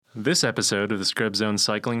This episode of the Scrub Zone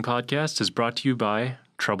Cycling Podcast is brought to you by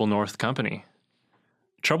Trouble North Company.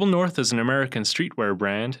 Trouble North is an American streetwear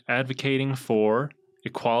brand advocating for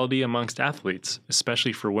equality amongst athletes,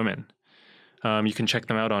 especially for women. You can check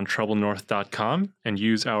them out on troublenorth.com and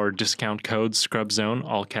use our discount code SCRUBZONE,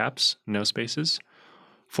 all caps, no spaces,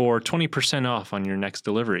 for 20% off on your next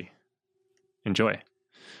delivery. Enjoy.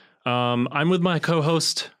 I'm with my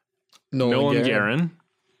co-host, Nolan Guerin.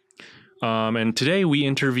 And today we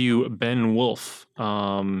interview Ben Wolf,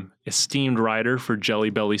 esteemed rider for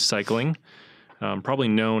Jelly Belly Cycling, probably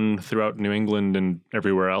known throughout New England and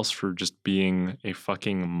everywhere else for just being a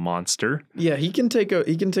fucking monster. Yeah, he can take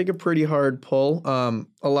a pretty hard pull.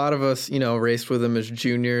 A lot of us, raced with him as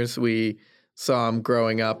juniors. We saw him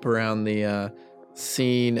growing up around the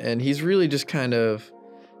scene, and he's really just kind of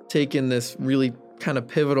taken this really kind of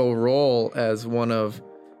pivotal role as one of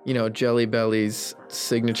Jelly Belly's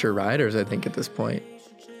signature riders, I think, at this point.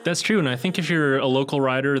 That's true, and I think if you're a local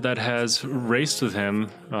rider that has raced with him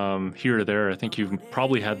here or there, I think you've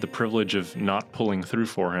probably had the privilege of not pulling through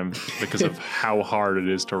for him because of how hard it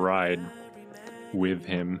is to ride with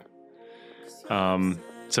him.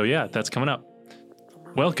 So yeah, that's coming up.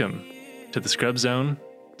 Welcome to the Scrub Zone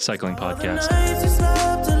Cycling Podcast.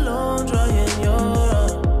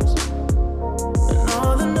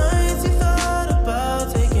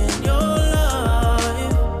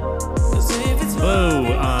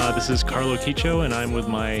 This is Carlo Quicho, and I'm with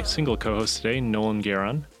my single co-host today, Nolan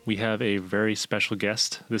Guerin. We have a very special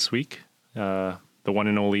guest this week, the one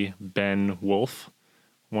and only Ben Wolf,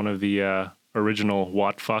 one of the original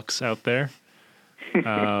Watt Fucks out there.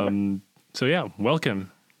 So yeah,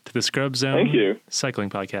 welcome to the Scrub Zone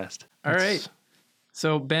Cycling Podcast. All right.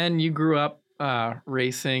 So Ben, you grew up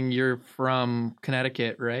racing. You're from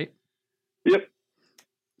Connecticut, right? Yep.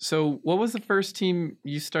 So what was the first team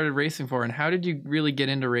you started racing for, and how did you really get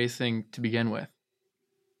into racing to begin with?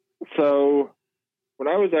 So when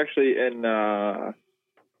I was actually in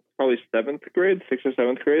probably 6th or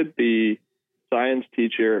 7th grade, the science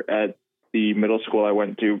teacher at the middle school I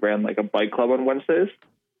went to ran like a bike club on Wednesdays.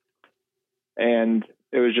 And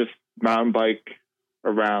it was just mountain bike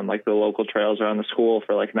around like the local trails around the school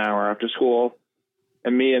for like an hour after school.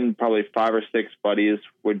 And me and probably 5 or 6 buddies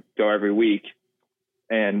would go every week.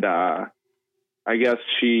 And I guess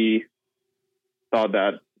she thought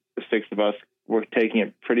that the 6 of us were taking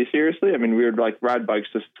it pretty seriously. I mean, we would like ride bikes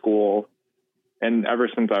to school. And ever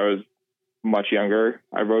since I was much younger,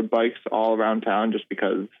 I rode bikes all around town just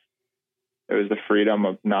because it was the freedom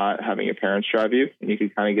of not having your parents drive you and you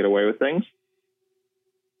could kind of get away with things.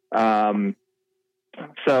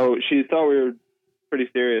 So she thought we were pretty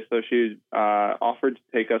serious. So she offered to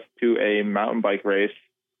take us to a mountain bike race.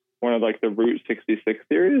 One of like the Route 66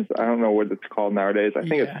 series. I don't know what it's called nowadays. I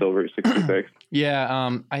think it's still Route 66.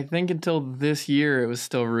 Yeah, I think until this year it was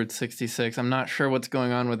still Route 66. I'm not sure what's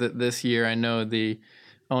going on with it this year. I know the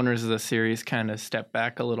owners of the series kind of stepped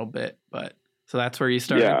back a little bit, but so that's where you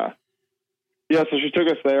started. Yeah. So she took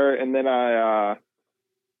us there, and then I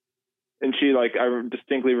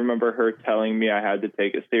distinctly remember her telling me I had to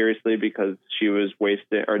take it seriously because she was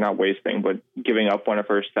giving up one of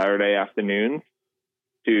her Saturday afternoons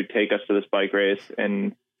to take us to this bike race,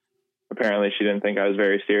 and apparently she didn't think I was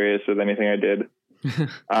very serious with anything I did.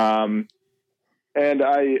 And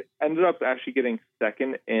I ended up actually getting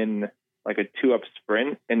second in like a 2-up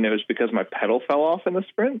sprint, and it was because my pedal fell off in the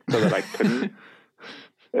sprint so that I couldn't.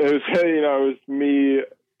 It was me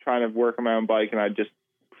trying to work on my own bike, and I just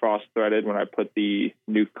cross-threaded when I put the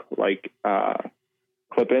new clip-in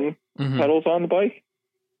pedals on the bike.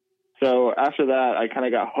 So after that, I kind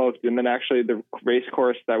of got hooked. And then actually the race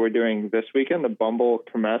course that we're doing this weekend, the Bumble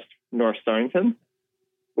Kermesse North Stonington,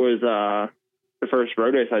 was the first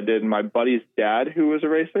road race I did. And my buddy's dad, who was a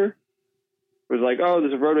racer, was like, oh,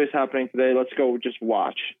 there's a road race happening today. Let's go just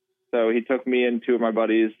watch. So he took me and 2 of my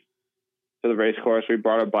buddies to the race course. We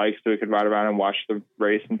brought our bikes so we could ride around and watch the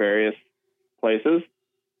race in various places.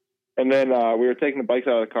 And then we were taking the bikes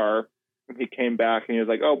out of the car. He came back and he was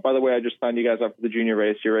like, oh, by the way, I just signed you guys up for the junior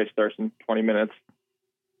race. Your race starts in 20 minutes.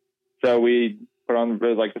 So we put on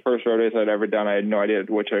like the first road race I'd ever done. I had no idea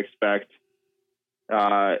what to expect.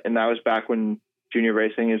 And that was back when junior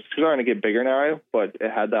racing is starting to get bigger now, but it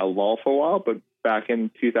had that lull for a while. But back in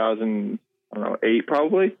 2008,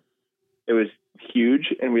 probably, it was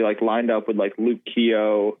huge. And we like lined up with like Luke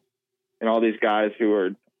Keough and all these guys who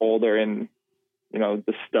were older and,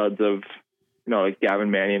 the studs of, like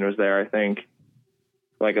Gavin Mannion was there, I think,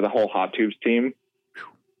 like the whole Hot Tubes team.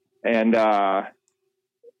 And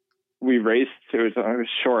we raced. It was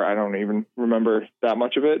short. I don't even remember that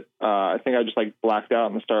much of it. I think I just like blacked out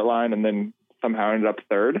on the start line and then somehow ended up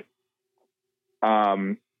third.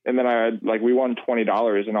 And then I had we won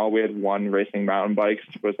 $20, and all we had won racing mountain bikes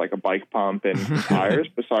was like a bike pump and some tires.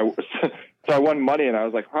 So I won money, and I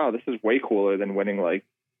was like, wow, this is way cooler than winning like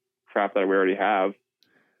crap that we already have.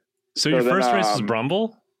 So your first race was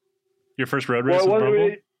Brumble? Your first road race was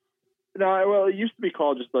Brumble? No, it used to be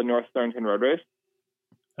called just the North Stonington Road Race.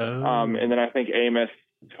 Oh. And then I think Amos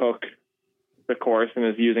took the course and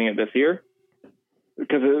is using it this year.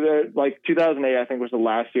 Because 2008, I think, was the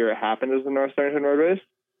last year it happened as the North Stonington Road Race.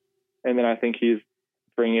 And then I think he's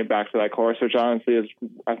bringing it back to that course, which honestly is,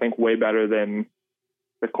 I think, way better than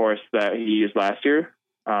the course that he used last year.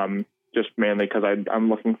 Just mainly because I'm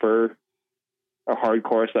looking for a hard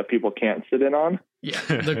course that people can't sit in on. Yeah,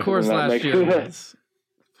 the course last year was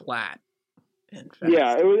flat and fast.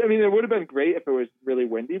 Yeah, it would have been great if it was really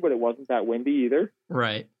windy, but it wasn't that windy either.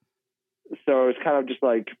 Right. So it's kind of just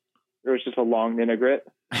it was just a long ninegrit,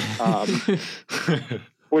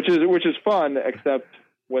 which is fun, except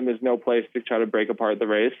when there's no place to try to break apart the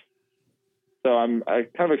race. So I'm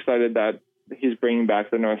kind of excited that he's bringing back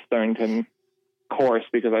the North Stonington course,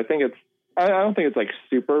 because I don't think it's like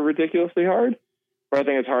super ridiculously hard, but I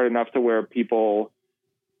think it's hard enough to where people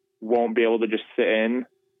won't be able to just sit in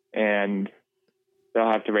and they'll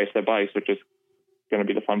have to race their bikes, which is going to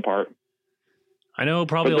be the fun part. I know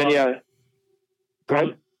probably a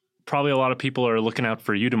lot of people are looking out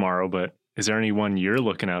for you tomorrow, but is there anyone you're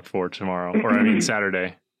looking out for tomorrow? Or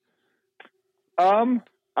Saturday?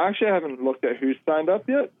 Actually, I haven't looked at who's signed up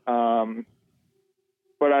yet.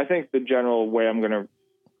 But I think the general way I'm going to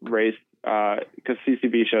race, because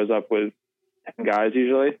CCB shows up with 10 guys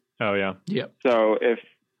usually. Oh yeah. Yep. So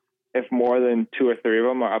if more than 2 or 3 of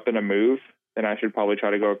them are up in a move, then I should probably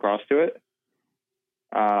try to go across to it.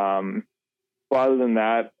 But other than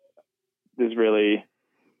that, there's really,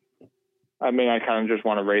 I kind of just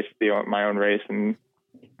want to race my own race and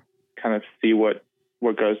kind of see what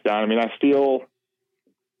goes down. I feel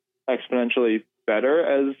exponentially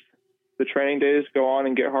better as the training days go on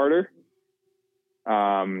and get harder.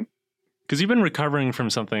 Because you've been recovering from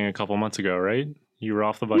something a couple months ago, right? You were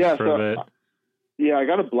off the bike for a bit. Yeah, I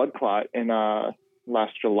got a blood clot in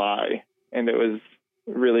last July, and it was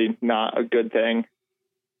really not a good thing.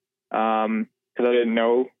 Because I didn't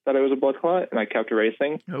know that it was a blood clot, and I kept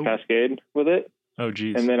racing Cascade with it. Oh,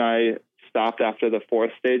 geez. And then I stopped after the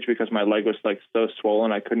 4th stage because my leg was so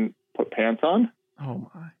swollen I couldn't put pants on. Oh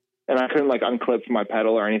my! And I couldn't unclip my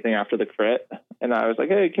pedal or anything after the crit. And I was like,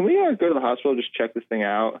 hey, can we go to the hospital, just check this thing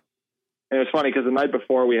out? And it was funny because the night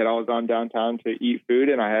before we had all gone downtown to eat food,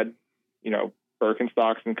 and I had,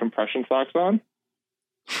 Birkenstocks and compression socks on.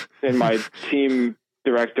 And my team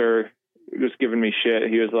director was giving me shit.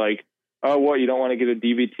 He was like, oh, what, you don't want to get a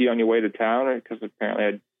DVT on your way to town? Because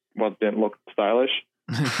apparently I didn't look stylish.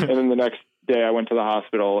 And then the next day I went to the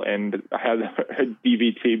hospital and I had a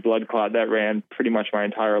DVT blood clot that ran pretty much my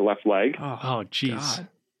entire left leg. Oh, jeez.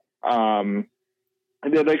 And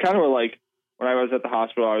they kind of were like, when I was at the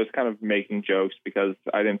hospital, I was kind of making jokes because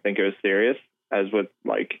I didn't think it was serious, as with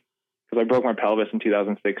because I broke my pelvis in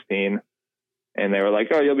 2016. And they were like,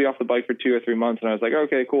 oh, you'll be off the bike for 2 or 3 months. And I was like,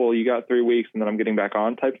 okay, cool. You got 3 weeks and then I'm getting back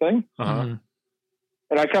on type thing. Uh-huh.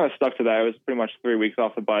 And I kind of stuck to that. It was pretty much 3 weeks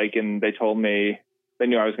off the bike. And they told me they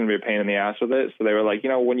knew I was going to be a pain in the ass with it. So they were like,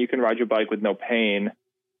 when you can ride your bike with no pain,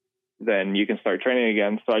 then you can start training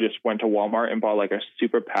again. So I just went to Walmart and bought a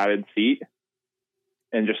super padded seat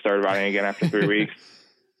and just started riding again after 3 weeks.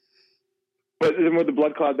 But then with the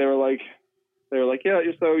blood clot, they were like, yeah,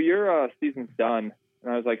 so your season's done.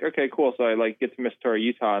 And I was like, okay, cool. So I get to Miss Tour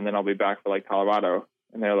Utah and then I'll be back for Colorado.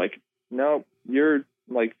 And they're like, no, you're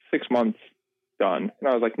 6 months done. And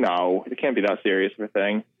I was like, no, it can't be that serious of a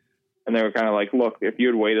thing. And they were kind of like, look, if you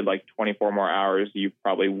had waited 24 more hours, you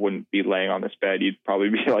probably wouldn't be laying on this bed. You'd probably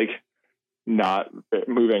be not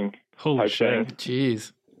moving. Holy shit.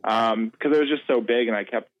 Jeez. Because it was just so big and I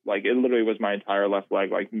kept it literally was my entire left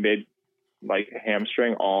leg, mid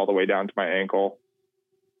hamstring all the way down to my ankle.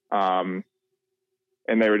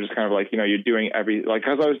 And they were just kind of you're doing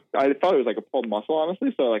because I thought it was a pulled muscle,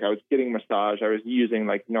 honestly. So I was getting massage. I was using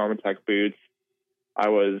Normatec boots. I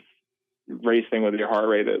was racing with your heart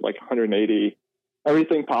rate at 180,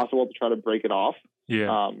 everything possible to try to break it off.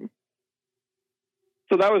 Yeah.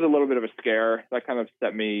 So that was a little bit of a scare. That kind of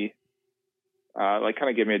set me, kind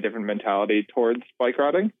of gave me a different mentality towards bike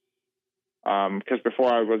riding. Because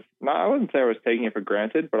before I wouldn't say I was taking it for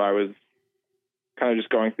granted, but I was kind of just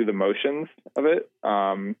going through the motions of it.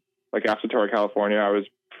 After Tour of California, I was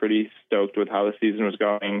pretty stoked with how the season was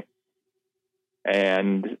going.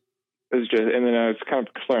 And it was and then I was kind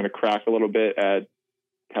of starting to crack a little bit at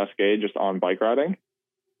Cascade just on bike riding.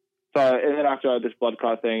 and then after I had this blood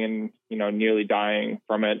clot thing and, nearly dying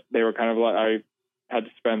from it, they were kind of like, I had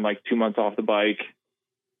to spend like 2 months off the bike.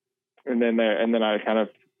 And then I kind of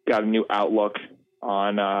got a new outlook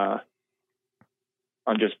on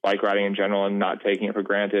just bike riding in general and not taking it for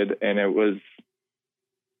granted. And it was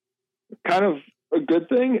kind of a good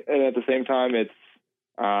thing. And at the same time, it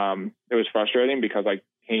was frustrating because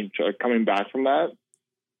coming back from that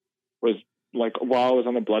was like, while I was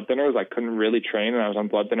on the blood thinners, I couldn't really train, and I was on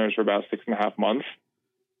blood thinners for about 6.5 months.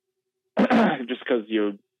 Just because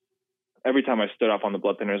every time I stood up on the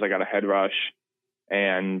blood thinners, I got a head rush,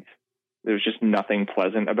 and there was just nothing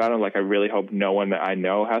pleasant about it. Like, I really hope no one that I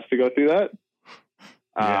know has to go through that.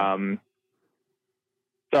 Yeah.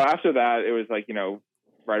 So after that, it was like,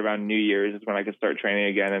 right around New Year's is when I could start training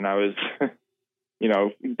again. And I was,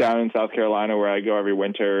 down in South Carolina where I go every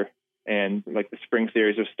winter, and like the spring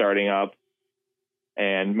series was starting up,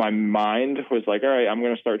 and my mind was like, all right, I'm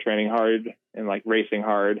going to start training hard and like racing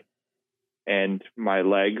hard. And my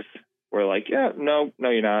legs were like, yeah, no,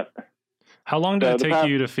 you're not. How long did it take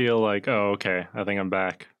you to feel like, oh, okay, I think I'm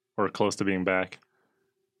back, or close to being back?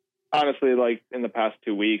 Honestly, like in the past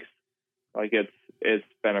 2 weeks, like it's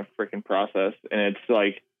been a freaking process, and it's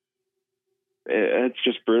like, it's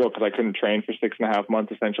just brutal because I couldn't train for 6.5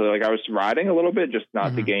 months essentially. Like, I was riding a little bit, just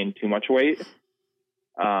not to gain too much weight.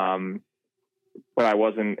 But I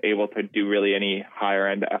wasn't able to do really any higher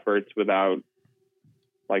end efforts without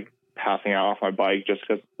like passing out off my bike, just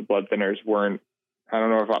because the blood thinners weren't, I don't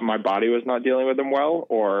know if my body was not dealing with them well,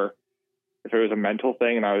 or if it was a mental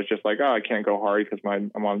thing. And I was just like, oh, I can't go hard because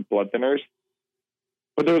I'm on blood thinners.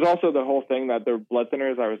 But there was also the whole thing that the blood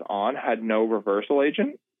thinners I was on had no reversal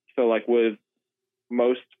agent. So like with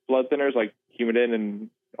most blood thinners, like Coumadin and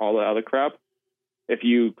all the other crap, if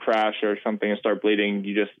you crash or something and start bleeding,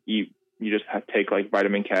 you just have to take like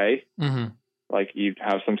vitamin K. Mm-hmm. Like you'd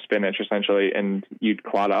have some spinach essentially, and you'd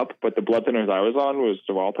clot up. But the blood thinners I was on was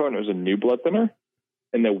Xarelto, and it was a new blood thinner,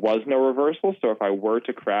 and there was no reversal. So if I were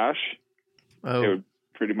to crash, it would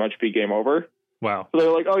pretty much be game over. Wow. So they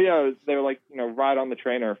were like, oh yeah, they were like, ride on the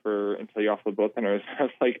trainer until you're off the blood thinners. I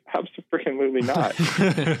was like, absolutely not.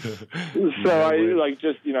 So I like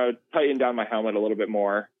just, tightened down my helmet a little bit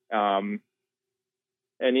more. And,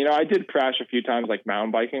 I did crash a few times, like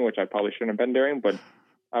mountain biking, which I probably shouldn't have been doing, but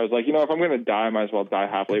I was like, if I'm going to die, I might as well die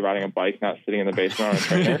happily riding a bike, not sitting in the basement on a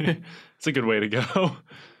trainer. It's a good way to go.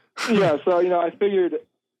 Yeah. So, I figured,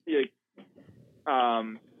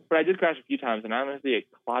 but I did crash a few times, and honestly, it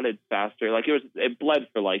clotted faster. Like it bled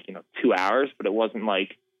for like, 2 hours, but it wasn't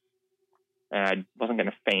like, I wasn't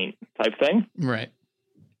going to faint type thing. Right.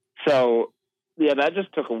 So yeah, that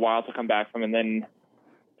just took a while to come back from. And then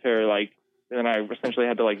then I essentially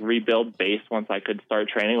had to like rebuild base once I could start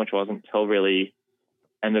training, which wasn't until really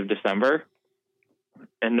end of December.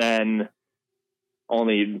 And then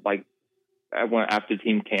only like I went after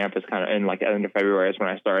team camp is kind of in like end of February is when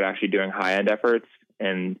I started actually doing high end efforts,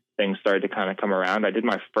 and things started to kind of come around. I did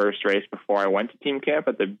my first race before I went to team camp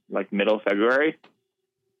at the like middle of February,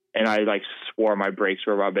 and I like swore my brakes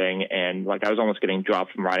were rubbing, and like I was almost getting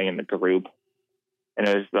dropped from riding in the group. And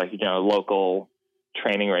it was like, a local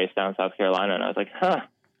training race down in South Carolina. And I was like,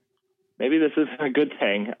 maybe this is a good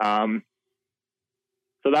thing. So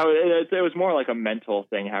it was more like a mental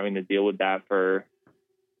thing, having to deal with that for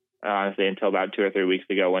honestly until about 2 or 3 weeks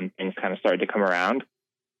ago when things kind of started to come around.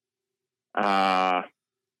 So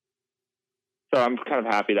I'm kind of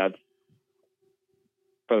happy that's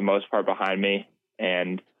for the most part behind me,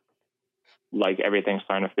 and like everything's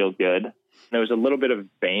starting to feel good. There was a little bit of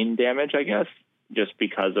vein damage, I guess, just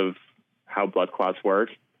because of how blood clots work.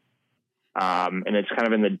 And it's kind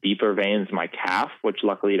of in the deeper veins of my calf, which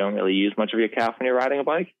luckily you don't really use much of your calf when you're riding a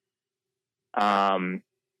bike. And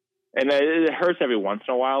it hurts every once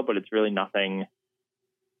in a while, but it's really nothing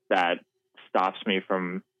that stops me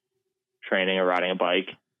from training or riding a bike.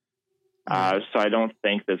 So I don't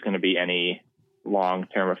think there's going to be any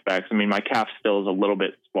long-term effects. I mean, my calf still is a little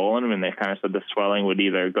bit swollen, and they kind of said the swelling would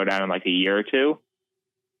either go down in like a year or two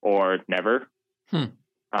or never.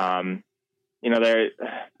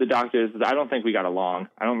 The doctors, I don't think we got along.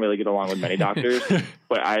 I don't really get along with many doctors,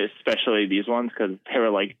 but especially these ones, because they were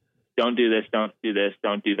like, don't do this, don't do this,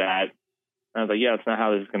 don't do that. And I was like, yeah, that's not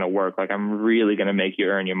how this is going to work. Like, I'm really going to make you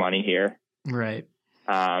earn your money here. Right.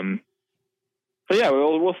 So yeah,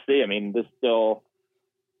 we'll see. I mean, there's still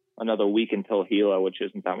another week until Gila, which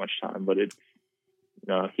isn't that much time, but it's,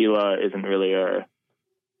 Gila isn't really a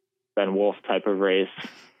Ben Wolf type of race.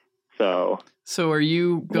 So are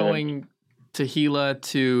you going to Gila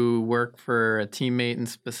to work for a teammate in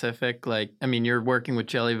specific? Like, I mean, you're working with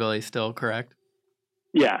Jelly Belly still, correct?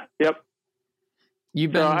 Yeah. Yep.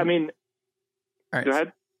 You've been. So I mean, all right. go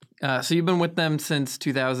ahead. So you've been with them since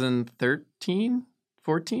 2013,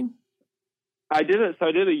 14? I did it. So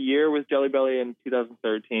I did a year with Jelly Belly in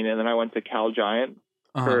 2013, and then I went to Cal Giant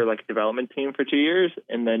for like a development team for 2 years,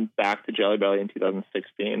 and then back to Jelly Belly in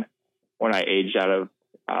 2016 when I aged out of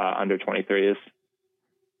under 23s.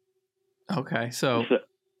 Okay, so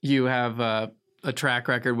you have a track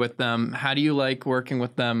record with them. How do you like working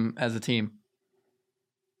with them as a team?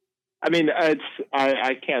 I mean,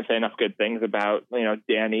 I can't say enough good things about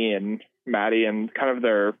Danny and Maddie and kind of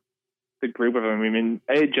the group of them. I mean,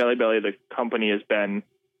 Jelly Belly, the company, has been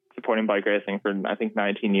supporting bike racing for I think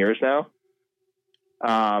 19 years now,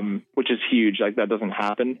 which is huge. Like that doesn't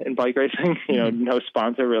happen in bike racing. No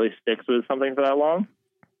sponsor really sticks with something for that long.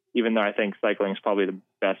 Even though I think cycling is probably the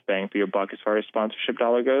best bang for your buck as far as sponsorship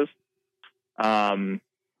dollar goes.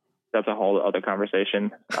 That's a whole other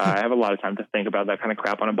conversation. I have a lot of time to think about that kind of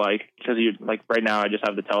crap on a bike because right now I just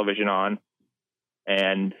have the television on,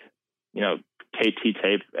 and KT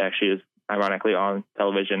Tape actually is ironically on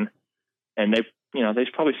television, and they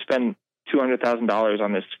probably spend $200,000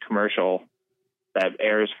 on this commercial that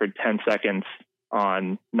airs for 10 seconds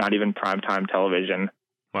on not even primetime television.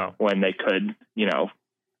 Wow. When they could,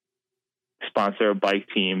 sponsor a bike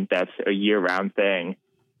team that's a year-round thing.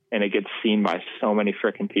 And it gets seen by so many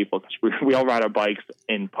freaking people because we all ride our bikes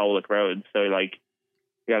in public roads. So you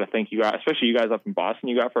got to think especially you guys up in Boston,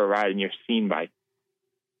 you go out for a ride and you're seen by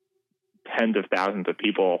tens of thousands of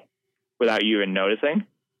people without you even noticing.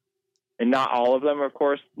 And not all of them, of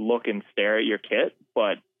course, look and stare at your kit,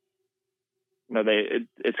 but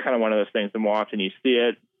it's kind of one of those things. The more often you see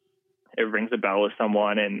it, it rings a bell with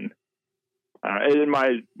someone. And in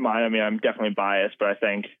my mind, I mean, I'm definitely biased, but I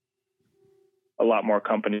think a lot more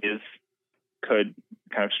companies could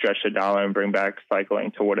kind of stretch the dollar and bring back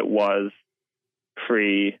cycling to what it was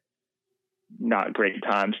pre not great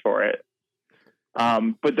times for it.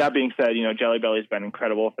 But that being said, Jelly Belly's been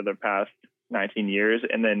incredible for the past 19 years.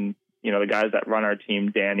 And then, the guys that run our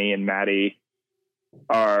team, Danny and Maddie,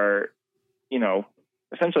 are,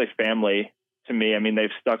 essentially family to me. I mean, they've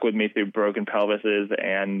stuck with me through broken pelvises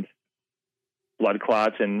and blood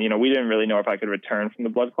clots, and we didn't really know if I could return from the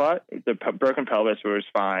blood clot. The broken pelvis was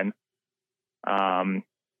fine, but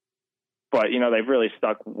they've really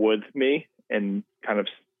stuck with me and kind of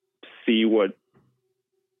see what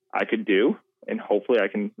I could do, and hopefully I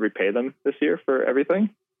can repay them this year for everything.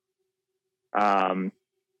 So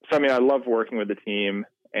I mean, I love working with the team,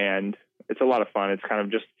 and it's a lot of fun. It's kind of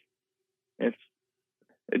just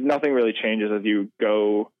nothing really changes as you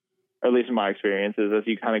go, or at least in my experiences, as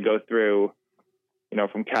you kind of go through.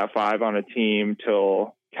 From Cat 5 on a team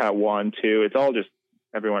till Cat 1, 2, it's all just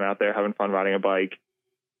everyone out there having fun riding a bike.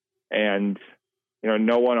 And,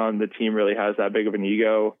 no one on the team really has that big of an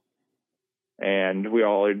ego. And we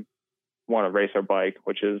all want to race our bike,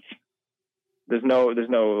 which is, there's no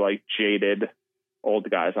like jaded old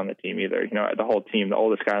guys on the team either. The whole team, the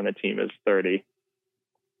oldest guy on the team is 30.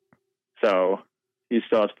 So he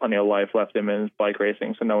still has plenty of life left in him in his bike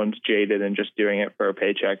racing. So no one's jaded and just doing it for a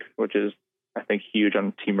paycheck, which is, I think, huge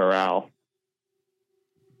on team morale.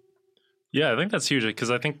 Yeah, I think that's huge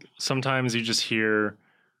because I think sometimes you just hear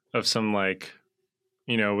of some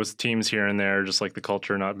with teams here and there, just like the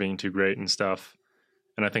culture not being too great and stuff.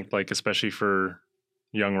 And I think especially for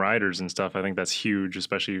young riders and stuff, I think that's huge,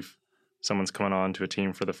 especially if someone's coming on to a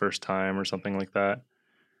team for the first time or something like that.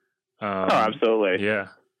 Absolutely. Yeah.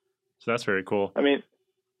 So that's very cool. I mean,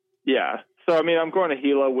 yeah. So, I mean, I'm going to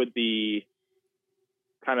Gila with the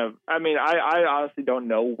kind of, I mean, I honestly don't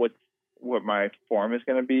know what my form is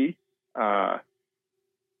going to be.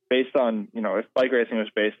 Based on, if bike racing was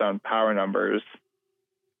based on power numbers,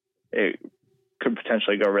 it could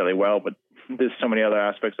potentially go really well, but there's so many other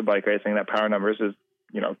aspects of bike racing that power numbers is,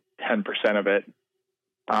 10% of it.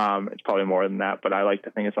 It's probably more than that, but I like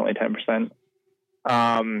to think it's only 10%.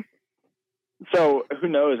 So who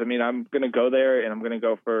knows? I mean, I'm going to go there and I'm going to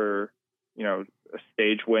go for, a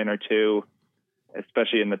stage win or two,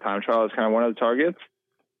 especially in the time trial is kind of one of the targets,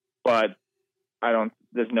 but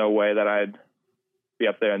there's no way that I'd be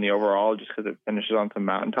up there in the overall just because it finishes on some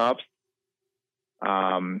mountaintops.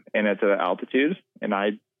 And it's at altitude, and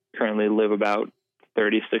I currently live about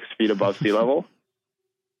 36 feet above sea level.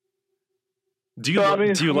 Do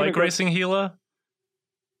you like racing Gila?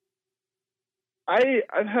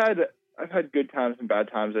 I've had good times and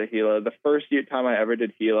bad times at Gila. The first time I ever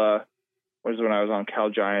did Gila was when I was on Cal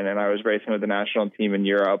Giant, and I was racing with the national team in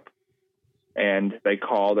Europe. And they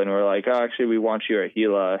called and were like, "Oh, actually, we want you at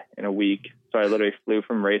Gila in a week." So I literally flew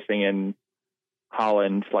from racing in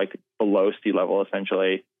Holland, below sea level,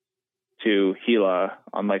 essentially, to Gila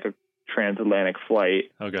on a transatlantic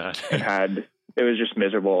flight Oh God. and it was just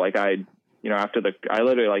miserable. Like I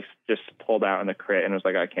literally like just pulled out in the crit and was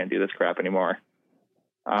like, I can't do this crap anymore.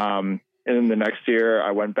 And then the next year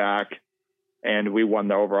I went back and we won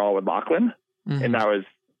the overall with Lachlan. Mm-hmm. And that was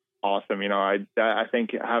awesome. I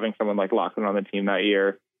think having someone like Lachlan on the team that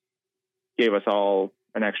year gave us all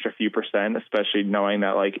an extra few percent, especially knowing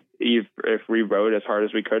that like if we rode as hard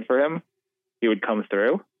as we could for him, he would come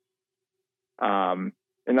through. And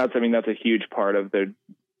that's a huge part of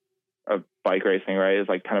bike racing, right? Is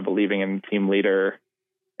like kind of believing in the team leader.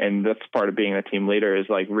 And that's part of being a team leader is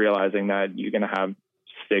like realizing that you're going to have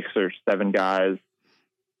 6 or 7 guys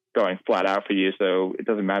going flat out for you. So it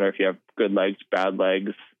doesn't matter if you have good legs, bad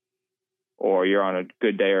legs, or you're on a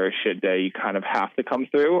good day or a shit day, you kind of have to come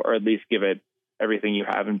through or at least give it everything you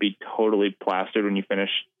have and be totally plastered when you finish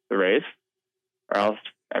the race, or else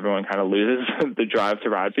everyone kind of loses the drive to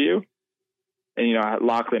ride for you. And,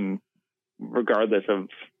 Lachlan, regardless of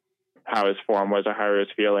how his form was or how he was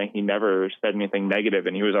feeling, he never said anything negative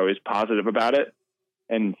and he was always positive about it.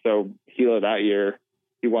 And so Gila that year,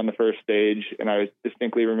 he won the first stage, and I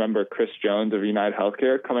distinctly remember Chris Jones of United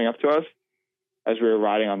Healthcare coming up to us as we were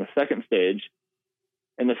riding on the second stage.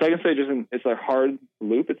 And the second stage it's a hard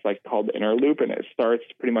loop. It's like called the inner loop, and it starts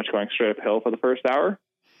pretty much going straight uphill for the first hour.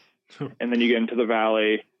 And then you get into the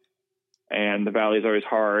valley, and the valley is always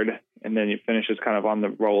hard. And then it finishes kind of on the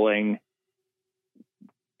rolling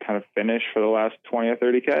kind of finish for the last 20 or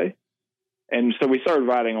 30K. And so we started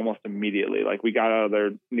riding almost immediately. Like we got out of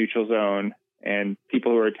their neutral zone and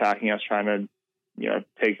people who were attacking us trying to,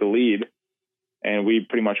 take the lead. And we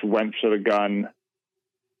pretty much went for the gun,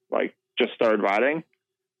 like just started riding.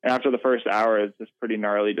 And after the first hour, it's this pretty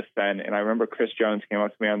gnarly descent. And I remember Chris Jones came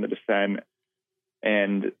up to me on the descent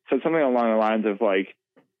and said something along the lines of like,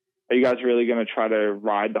 are you guys really going to try to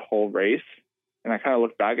ride the whole race? And I kind of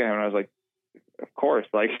looked back at him and I was like, of course,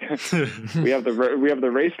 like we have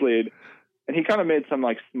the race lead. And he kind of made some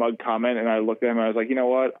like smug comment. And I looked at him and I was like, you know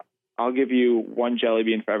what? I'll give you 1 jelly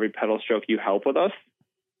bean for every pedal stroke you help with us.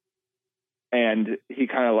 And he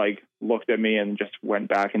kind of like looked at me and just went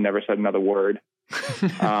back and never said another word.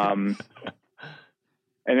 And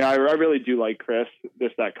I really do like Chris.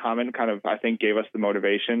 Just that comment kind of, I think, gave us the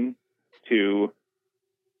motivation to,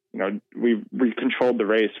 we controlled the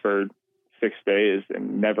race for 6 days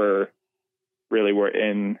and never really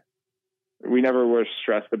we never were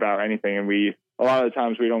stressed about anything. And a lot of the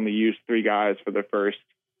times we'd only use 3 guys for the first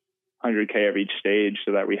 100K of each stage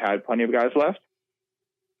so that we had plenty of guys left.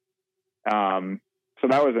 So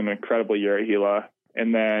that was an incredible year at Gila.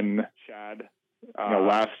 And then Chad,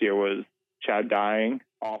 last year was Chad dying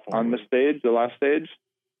on the last stage.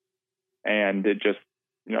 And it just,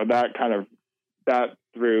 that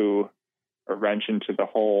threw a wrench into the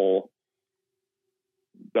whole,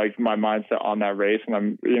 like my mindset on that race.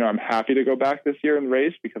 And I'm happy to go back this year and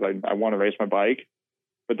race because I want to race my bike,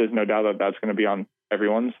 but there's no doubt that that's going to be on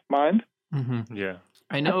everyone's mind. Mm-hmm. Yeah.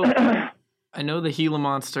 I know the Gila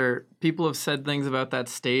Monster, people have said things about that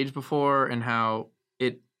stage before and how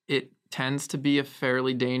it tends to be a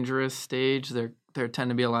fairly dangerous stage. There tend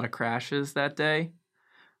to be a lot of crashes that day.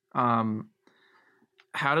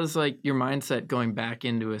 How does like your mindset going back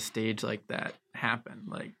into a stage like that happen?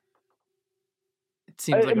 Like, it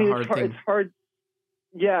seems like a hard thing. It's hard.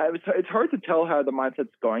 Yeah, it's hard to tell how the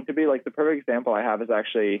mindset's going to be. Like the perfect example I have is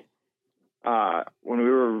actually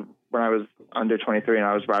when I was under 23 and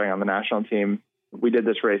I was riding on the national team, we did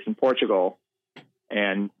this race in Portugal.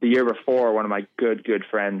 And the year before, one of my good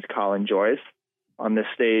friends, Colin Joyce, on this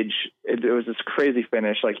stage, it was this crazy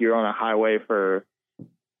finish. Like you're on a highway for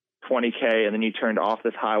 20K and then you turned off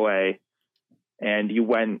this highway and you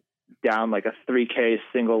went down like a 3K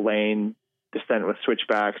single lane descent with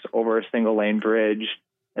switchbacks over a single lane bridge.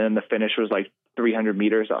 And then the finish was like 300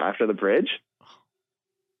 meters after the bridge.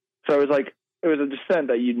 So it was a descent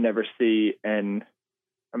that you'd never see in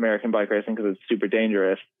American bike racing because it's super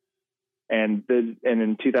dangerous. And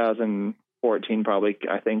in 2014, probably,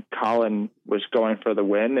 I think Colin was going for the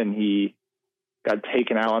win and he got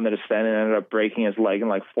taken out on the descent and ended up breaking his leg in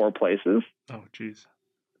like 4 places. Oh, geez.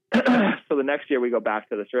 So the next year we go back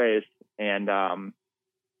to this race and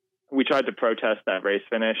we tried to protest that race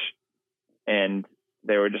finish and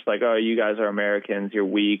they were just like, oh, you guys are Americans, you're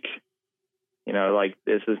weak. Like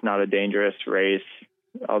this is not a dangerous race,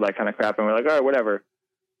 all that kind of crap. And we're like, all right, whatever.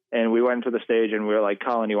 And we went to the stage and we were like,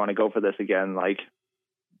 Colin, you want to go for this again? Like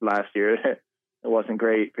last year, it wasn't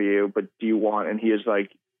great for you, but do you want? And he was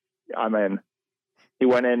like, I'm in. He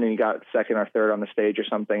went in and he got second or third on the stage or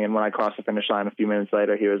something. And when I crossed the finish line a few minutes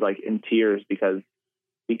later, he was like in tears because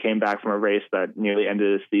he came back from a race that nearly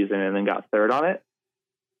ended his season and then got third on it.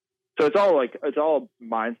 So it's all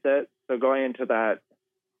mindset. So going into that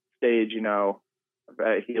stage,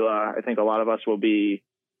 at Gila, I think a lot of us will be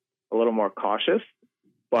a little more cautious,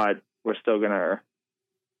 but we're still gonna,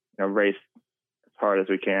 race as hard as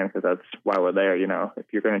we can, because that's why we're there. If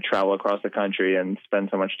you're going to travel across the country and spend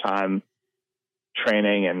so much time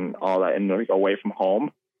training and all that, and away from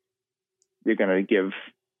home, you're going to give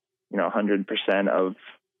 100% of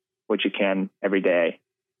what you can every day.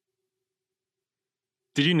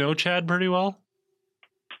 Did you know Chad pretty well?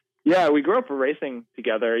 Yeah, we grew up racing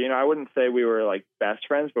together. I wouldn't say we were like best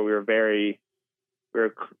friends, but we were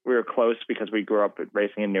close because we grew up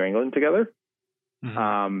racing in New England together.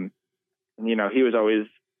 Mm-hmm. He was always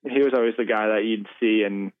the guy that you'd see,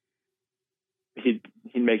 and he'd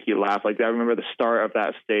make you laugh. Like, I remember the start of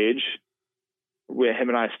that stage, him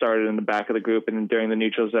and I started in the back of the group, and during the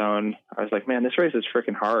neutral zone, I was like, man, this race is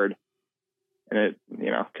freaking hard. And it,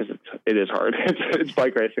 because it is hard. It's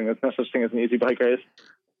bike racing. There's no such thing as an easy bike race.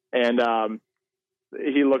 And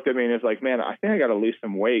he looked at me and was like, man, I think I got to lose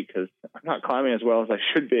some weight because I'm not climbing as well as I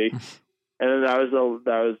should be. And then that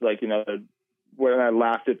was like, when I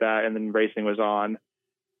laughed at that, and then racing was on,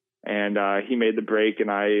 and he made the break, and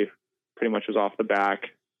I pretty much was off the back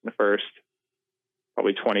in the first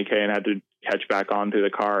probably 20K and had to catch back on through the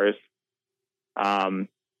cars.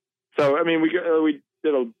 So, I mean, we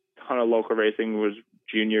did a ton of local racing, was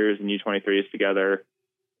juniors and U23s together,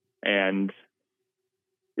 and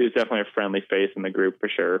he was definitely a friendly face in the group for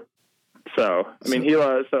sure. So, I mean,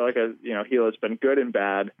 Gila's been good and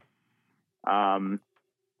bad. I'm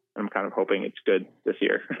kind of hoping it's good this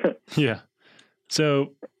year. Yeah.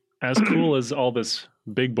 So, as cool as all this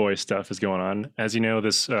big boy stuff is going on, as you know,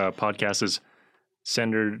 this podcast is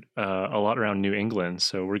centered a lot around New England.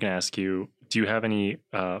 So we're going to ask you, do you have any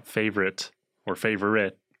favorite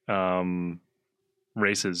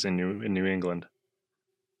races in New England?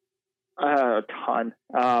 A ton.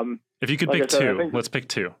 If you could pick two, let's pick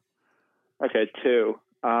two. Okay, two.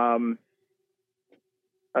 I'd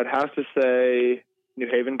have to say New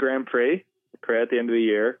Haven Grand Prix at the end of the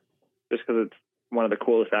year, just because it's one of the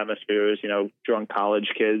coolest atmospheres. Drunk college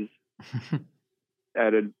kids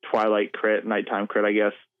at a twilight crit, nighttime crit, I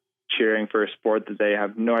guess, cheering for a sport that they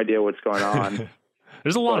have no idea what's going on.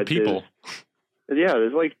 There's a lot of people.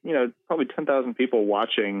 There's like, probably 10,000 people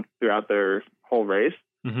watching throughout their whole race.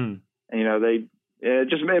 Mm-hmm. And,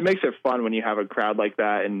 it makes it fun when you have a crowd like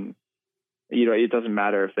that, and, it doesn't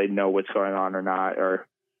matter if they know what's going on or not, or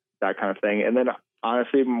that kind of thing. And then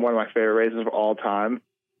honestly, one of my favorite races of all time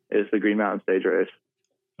is the Green Mountain Stage Race.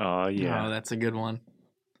 Oh, yeah. Oh, that's a good one.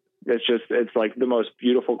 It's like the most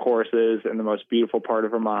beautiful courses and the most beautiful part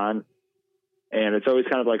of Vermont. And it's always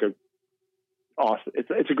kind of like awesome.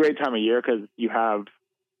 It's a great time of year because you have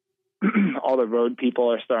all the road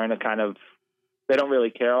people are starting to they don't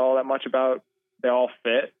really care all that much about, they all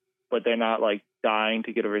fit, but they're not like dying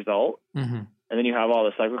to get a result. Mm-hmm. And then you have all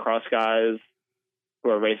the cyclocross guys who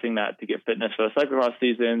are racing that to get fitness for the cyclocross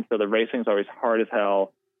season. So the racing's always hard as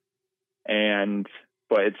hell,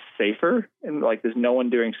 but it's safer, and like there's no one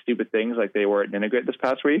doing stupid things like they were at Ninigrit this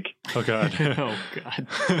past week. Oh God. Oh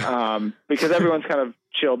God. Because everyone's kind of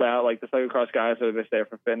chilled out. Like the cyclocross guys are just there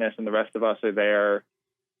for fitness, and the rest of us are there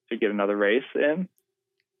to get another race in.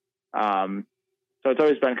 So it's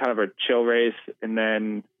always been kind of a chill race, and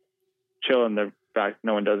then chill in the fact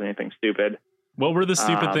no one does anything stupid. What were the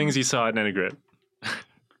stupid things you saw at Ninigrit?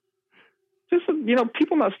 Just,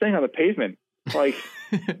 people not staying on the pavement. Like,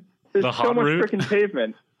 there's so much freaking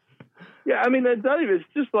pavement. Yeah, I mean, it's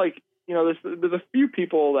just like, there's a few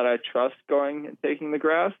people that I trust going and taking the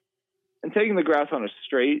grass. And taking the grass on a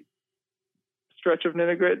straight stretch of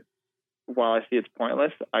Ninigrit, while I see it's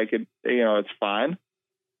pointless, I could, it's fine.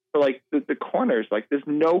 But like the corners, like there's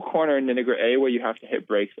no corner in Ninigrit A where you have to hit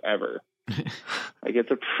brakes ever. Like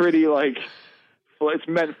it's a pretty it's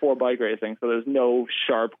meant for bike racing, so there's no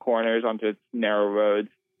sharp corners onto its narrow roads.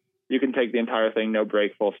 You can take the entire thing, no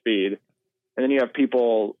brake, full speed. And then you have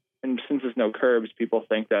people, and since there's no curbs, people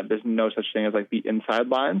think that there's no such thing as like the inside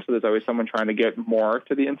line. So there's always someone trying to get more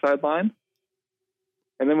to the inside line.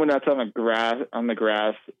 And then when that's on the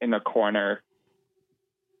grass in a corner,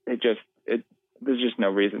 there's just no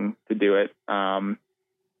reason to do it. You're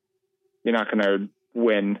not going to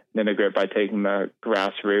win Ninigrit by taking the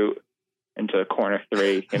grass route into corner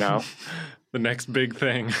 3, The next big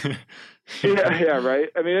thing. yeah, right.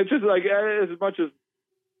 I mean, it's just like, as much as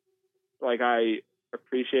like I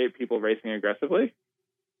appreciate people racing aggressively,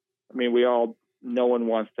 I mean, no one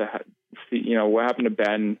wants to see, what happened to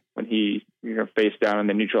Ben when he, faced down and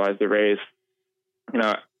then neutralized the race.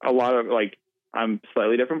 A lot of I'm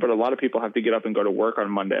slightly different, but a lot of people have to get up and go to work on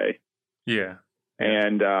Monday. Yeah.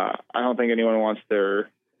 And I don't think anyone wants their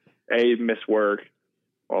miss work.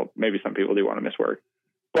 Well, maybe some people do want to miss work,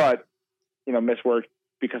 but miss work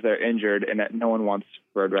because they're injured, and that no one wants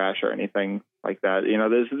road rash or anything like that.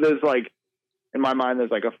 There's like, in my mind,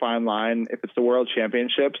 there's like a fine line. If it's the World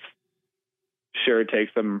Championships, sure, take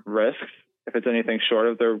some risks. If it's anything short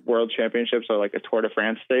of the World Championships or like a Tour de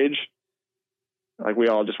France stage, like we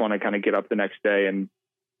all just want to kind of get up the next day and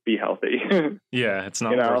be healthy. Yeah, it's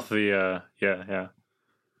not worth the yeah.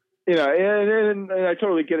 And I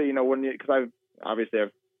totally get it. Because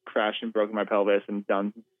I've crashed and broken my pelvis and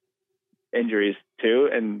done injuries too.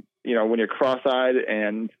 And when you're cross-eyed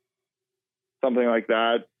and something like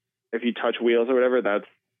that, if you touch wheels or whatever, that's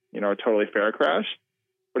a totally fair crash.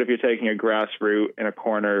 But if you're taking a grass route in a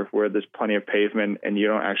corner where there's plenty of pavement and you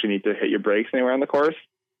don't actually need to hit your brakes anywhere on the course,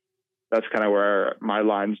 that's kind of where my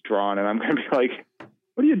line's drawn. And I'm going to be like,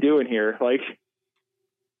 what are you doing here? Like,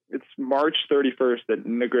 it's March 31st at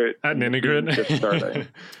Ninigrit. At Ninigrit? Just starting.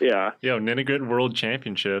 Yeah. Yo, Ninigrit World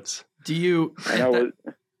Championships. Do you,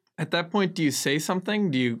 at that point, do you say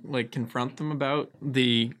something? Do you, like, confront them about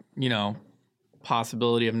the,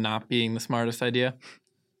 possibility of not being the smartest idea?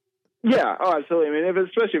 Yeah, absolutely. I mean,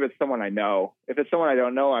 especially if it's someone I know. If it's someone I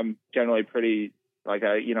don't know, I'm generally pretty, like,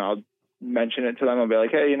 I'll mention it to them. I'll be like,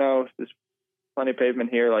 hey, there's plenty of pavement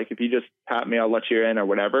here. Like, if you just tap me, I'll let you in or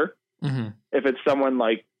whatever. Mm-hmm. If it's someone,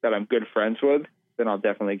 like, that I'm good friends with, then I'll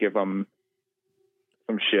definitely give them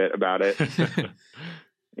some shit about it.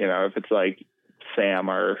 If it's, like, Sam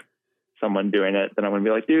or someone doing it, then I'm going to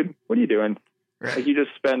be like, dude, what are you doing? Right. Like, you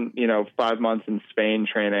just spent, 5 months in Spain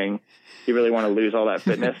training. You really want to lose all that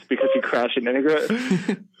fitness because you crashed in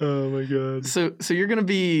Ninigrit? Oh my god. So you're going to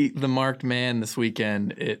be the marked man this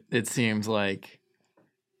weekend, it seems like.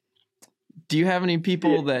 Do you have any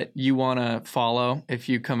people that you want to follow if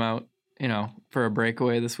you come out, for a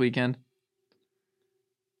breakaway this weekend?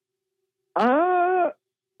 I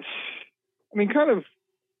mean, kind of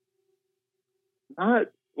not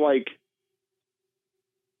like,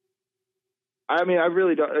 I mean, I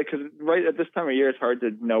really don't, because right at this time of year, it's hard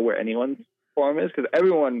to know where anyone's form is because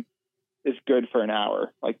everyone is good for an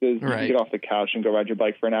hour. Like, you can get off the couch and go ride your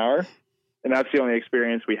bike for an hour. And that's the only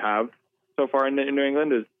experience we have so far in New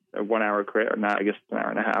England is a 1 hour crit, or not, I guess an hour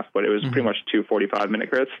and a half, but it was pretty much 2 45-minute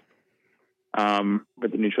crits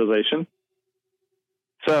with the neutralization.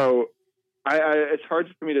 So it's hard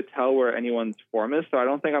for me to tell where anyone's form is. So I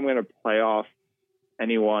don't think I'm going to play off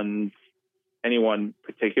anyone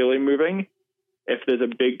particularly moving. If there's a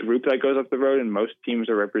big group that goes up the road and most teams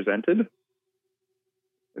are represented,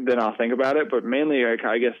 then I'll think about it. But mainly,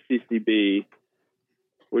 I guess CCB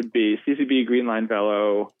would be CCB, Green Line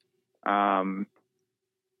Velo,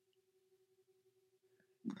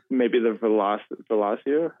 maybe the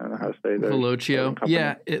Velocio. I don't know how to say that. Velocio.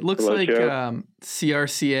 Yeah, it looks Velocio. like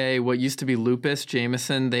CRCA, what used to be Lupus,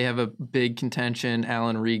 Jameson, they have a big contention.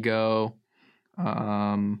 Alan Rigo,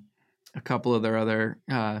 a couple of their other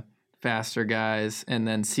faster guys, and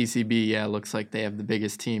then CCB. Yeah, looks like they have the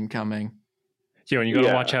biggest team coming. Yo, and you got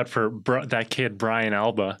to watch out for that kid, Brian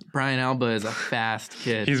Alba. Brian Alba is a fast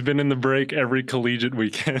kid. He's been in the break every collegiate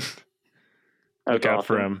weekend. Look out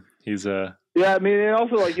for him. He's a... Yeah, I mean, and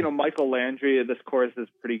also, like, Michael Landry, this course is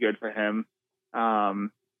pretty good for him. But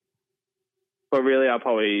really, I'll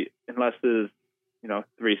probably, unless there's,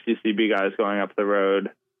 3 CCB guys going up the road,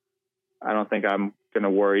 I don't think I'm going to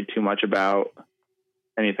worry too much about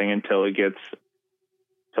anything until it gets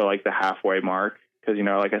to, like, the halfway mark. Because,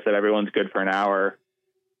 like I said, everyone's good for an hour,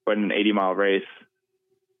 but in an 80-mile race,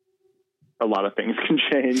 a lot of things can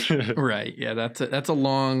change. Right. Yeah, that's a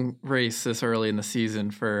long race this early in the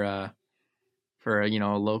season for a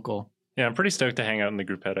local. Yeah, I'm pretty stoked to hang out in the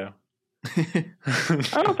Gruppetto.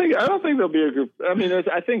 I don't think there'll be a group. I mean,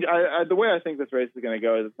 I think the way I think this race is going to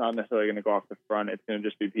go is it's not necessarily going to go off the front. It's going to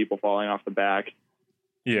just be people falling off the back.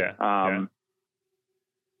 Yeah.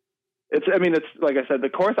 It's like I said, the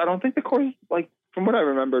course. I don't think the course, like from what I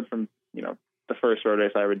remembered from the first road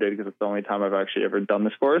race I ever did, because it's the only time I've actually ever done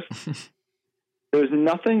this course. There was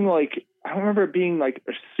nothing like, I don't remember it being like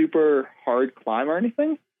a super hard climb or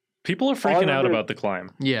anything. People are freaking out about the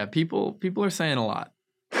climb. Yeah, people are saying a lot.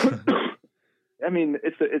 I mean,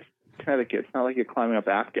 it's Connecticut. It's not like you're climbing up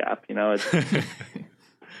Aft Gap, It's,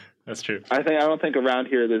 That's true. I don't think around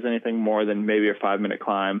here there's anything more than maybe a 5-minute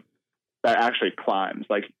climb that actually climbs.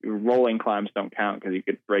 Like rolling climbs don't count because you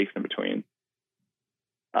get breaks in between.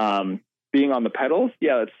 Being on the pedals,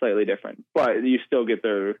 yeah, that's slightly different, but you still get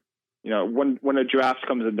the, when a draft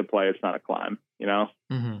comes into play, it's not a climb,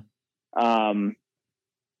 Mm-hmm.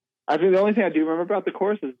 I think the only thing I do remember about the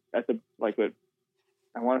course is at the, like, what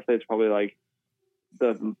I want to say it's probably like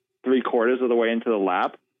the 3/4 of the way into the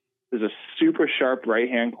lap, there's a super sharp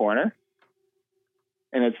right-hand corner,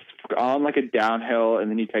 and it's on like a downhill, and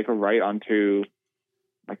then you take a right onto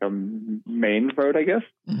like a main road, I guess.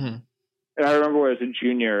 Mm-hmm. And I remember as a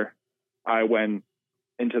junior, I went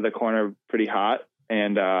into the corner pretty hot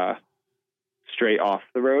and straight off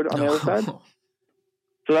the road on the other side.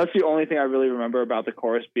 So that's the only thing I really remember about the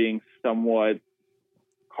course being somewhat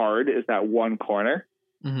hard, is that one corner.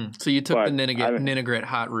 Mm-hmm. So you took the Ninigret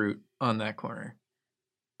hot route on that corner.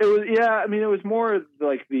 It was, yeah, I mean, it was more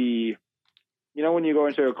like when you go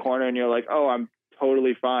into a corner and you're like, oh, I'm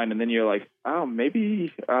totally fine. And then you're like, oh,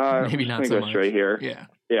 maybe not so go much. straight here. Yeah.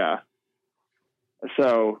 Yeah.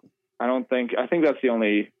 So I think that's the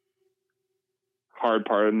only hard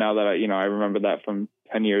part now that I remember that from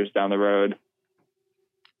 10 years down the road.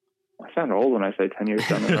 I sound old when I say 10 years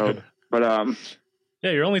down the road, but yeah,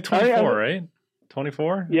 you're only 24, right?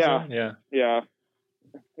 24? Yeah. Yeah.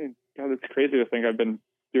 God, it's crazy to think I've been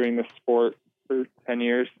doing this sport for 10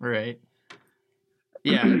 years. Right.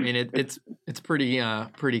 Yeah, I mean it's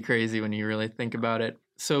pretty crazy when you really think about it.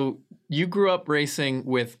 So you grew up racing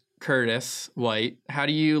with Curtis White. How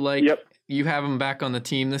do you you have him back on the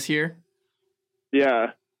team this year?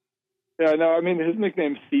 Yeah. Yeah, no, I mean his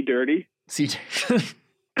nickname's C Dirty. C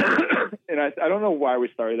And I don't know why we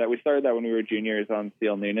started that. We started that when we were juniors on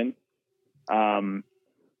CL Noonan. I'm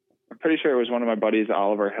pretty sure it was one of my buddies,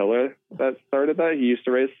 Oliver Hiller, that started that. He used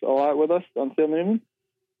to race a lot with us on CL Noonan.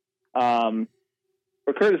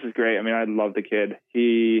 But Curtis is great. I mean, I love the kid.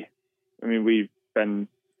 We've been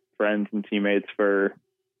friends and teammates for,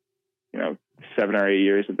 7 or 8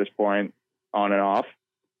 years at this point, on and off.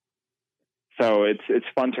 So it's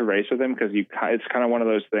fun to race with him because it's kind of one of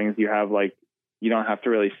those things you have like, you don't have to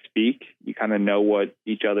really speak. You kind of know what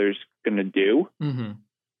each other's going to do. Mm-hmm.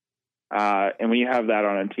 And when you have that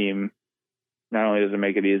on a team, not only does it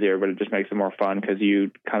make it easier, but it just makes it more fun because you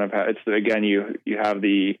kind of you have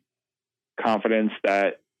the confidence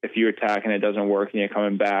that if you attack and it doesn't work and you're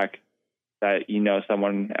coming back, that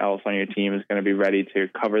someone else on your team is going to be ready to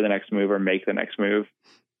cover the next move or make the next move.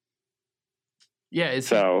 Yeah, is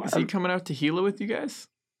he coming out to Gila with you guys?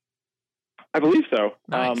 I believe so.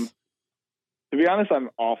 Nice. To be honest, I'm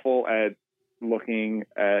awful at looking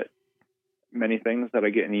at many things that I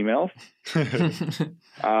get in emails. So,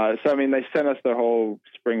 they sent us the whole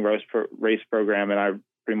spring race program, and I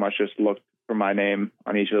pretty much just looked for my name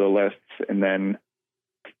on each of the lists and then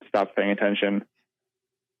stopped paying attention.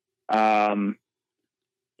 So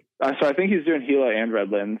I think he's doing Gila and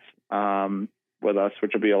Redlands with us,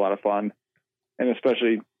 which will be a lot of fun. And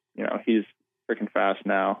especially, he's freaking fast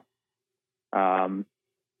now.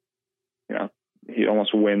 He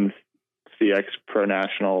almost wins CX Pro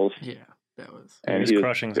Nationals. Yeah, that was. And he's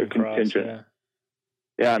crushing some contingent. Cross,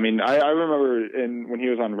 yeah. I remember when he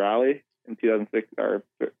was on Rally in 2006 or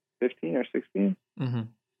 15 or 16, mm-hmm. something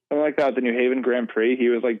like that, the New Haven Grand Prix. He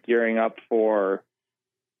was like gearing up for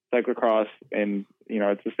cyclocross, and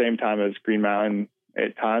it's the same time as Green Mountain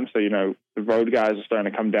at times. So the road guys are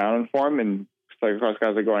starting to come down for him, and cyclocross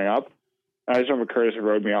guys are going up. And I just remember Curtis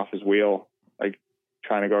rode me off his wheel, like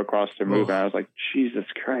trying to go across to move, and I was like, Jesus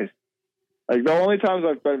Christ! Like the only times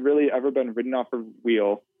I've ever been ridden off a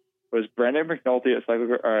wheel was Brandon McNulty at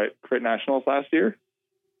Crit Nationals last year,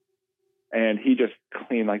 and he just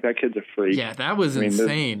cleaned like that kid's a freak. Yeah, that was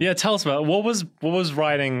insane. Yeah, tell us about what was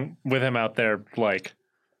riding with him out there like.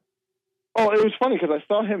 Oh, it was funny because I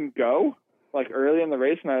saw him go like early in the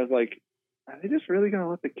race, and I was like, are they just really gonna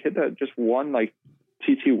let the kid that just won like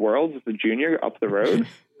TT Worlds as a junior up the road?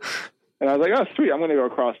 And I was like, oh, sweet, I'm going to go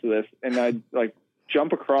across to this. And I like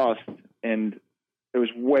jump across, and it was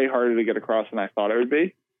way harder to get across than I thought it would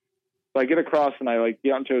be. So I get across, and I like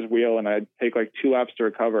get onto his wheel, and I take like 2 laps to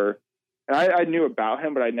recover. And I knew about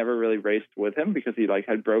him, but I never really raced with him because he like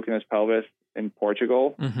had broken his pelvis in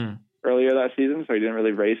Portugal mm-hmm. earlier that season. So he didn't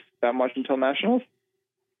really race that much until Nationals.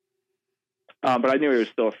 But I knew he was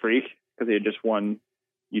still a freak because he had just won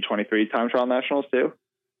U23 time trial Nationals too.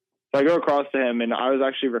 So I go across to him, and I was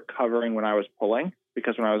actually recovering when I was pulling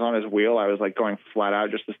because when I was on his wheel, I was like going flat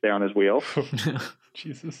out just to stay on his wheel.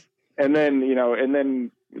 Jesus. And then,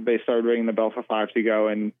 they started ringing the bell for 5 to go,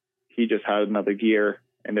 and he just had another gear,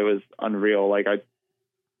 and it was unreal. Like I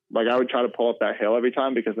would try to pull up that hill every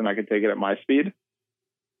time because then I could take it at my speed.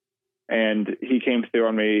 And he came through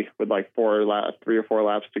on me with like 3 or 4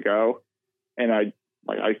 laps to go. And I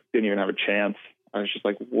didn't even have a chance. I was just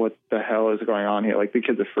like, what the hell is going on here? Like, the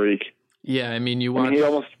kid's a freak. Yeah, he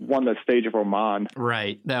almost won the stage of Oman.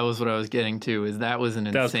 Right. That was what I was getting to, is that was an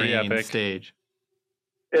insane stage.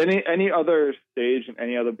 Any other stage and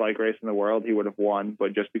any other bike race in the world, he would have won.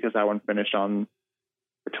 But just because that one finished on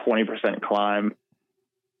a 20% climb.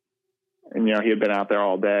 And, he had been out there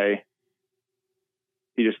all day.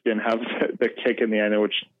 He just didn't have the kick in the end,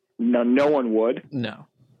 which no one would. No.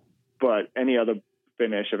 But any other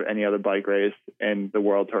finish of any other bike race and the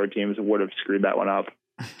World Tour teams would have screwed that one up.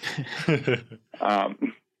 Because,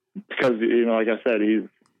 like I said,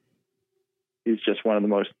 he's just one of the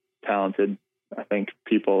most talented, I think,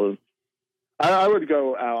 people. I would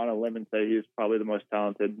go out on a limb and say he's probably the most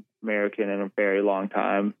talented American in a very long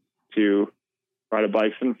time to ride a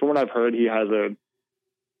bike. And from what I've heard, he has a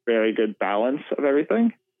very good balance of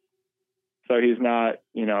everything. So he's not,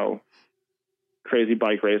 crazy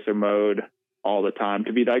bike racer mode all the time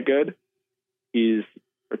to be that good. He's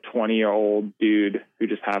a 20-year-old dude who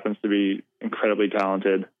just happens to be incredibly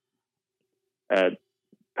talented at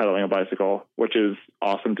pedaling a bicycle, which is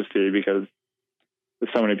awesome to see because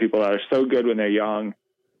there's so many people that are so good when they're young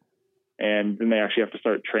and then they actually have to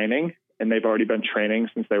start training, and they've already been training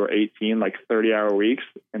since they were 18, like 30-hour weeks.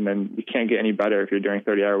 And then you can't get any better if you're doing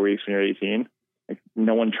 30-hour weeks when you're 18. Like,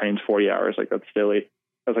 no one trains 40 hours. Like, that's silly.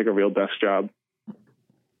 That's like a real desk job.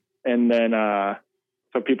 And then,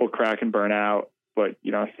 so people crack and burn out, but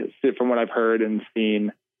from what I've heard and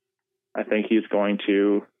seen, I think he's going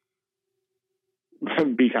to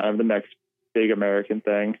be kind of the next big American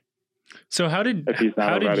thing. So how did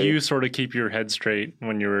you sort of keep your head straight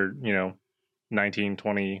when you were, 19,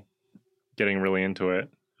 20, getting really into it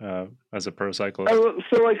as a pro cyclist?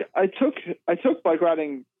 So like I took bike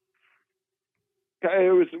riding.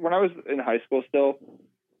 It was when I was in high school still.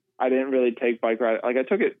 I didn't really take bike riding. Like, I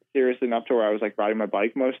took it seriously enough to where I was like riding my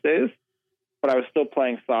bike most days, but I was still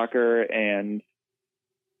playing soccer and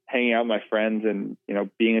hanging out with my friends and,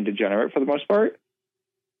 being a degenerate for the most part.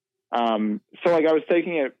 So like I was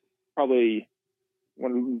taking it probably,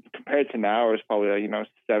 when compared to now, it was probably like,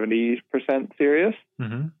 70% serious.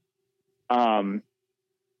 Mm-hmm.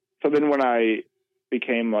 So then when I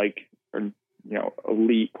became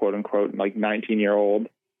elite, quote unquote, like 19-year-old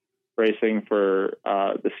racing for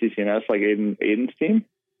the CCNS, like Aiden's team,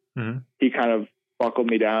 mm-hmm. he kind of buckled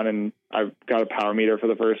me down, and I got a power meter for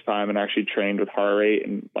the first time and actually trained with heart rate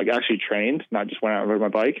and actually trained, not just went out and rode my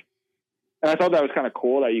bike. And I thought that was kind of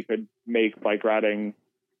cool that you could make bike riding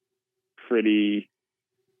pretty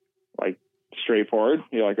straightforward.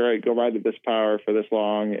 You're like, all right, go ride at this power for this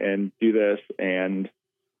long and do this and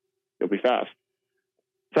you'll be fast.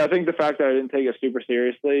 So I think the fact that I didn't take it super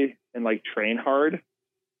seriously and train hard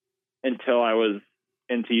until I was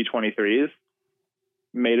into U23s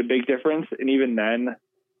made a big difference. And even then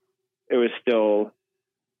it was still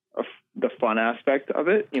the fun aspect of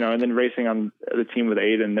it, and then racing on the team with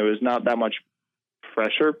Aiden, there was not that much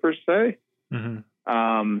pressure per se. Mm-hmm.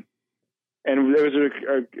 And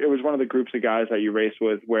it was one of the groups of guys that you race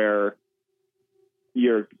with where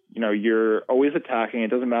you're always attacking. It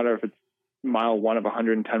doesn't matter if it's mile 1 of a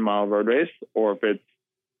 110-mile road race or if it's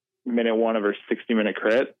minute 1 of a 60-minute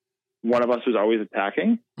crit. One of us was always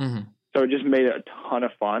attacking. Mm-hmm. So it just made it a ton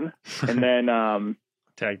of fun. And then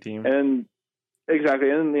tag team. And exactly.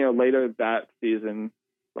 And then, later that season,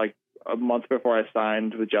 like a month before I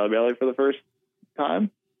signed with Jelly Belly for the first time,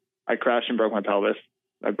 I crashed and broke my pelvis.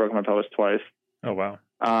 I broke my pelvis twice. Oh, wow.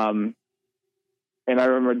 And I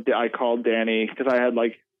remember I called Danny because I had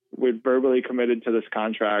we'd verbally committed to this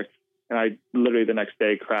contract, and I literally the next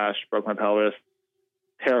day crashed, broke my pelvis,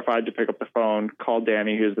 terrified to pick up the phone, called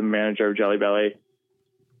Danny, who's the manager of Jelly Belly.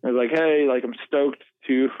 I was like, hey, I'm stoked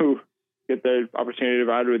to get the opportunity to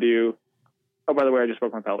ride with you. Oh, by the way, I just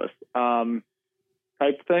broke my pelvis.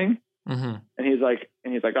 Type thing. Mm-hmm. And he's like,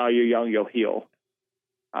 oh, you're young, you'll heal.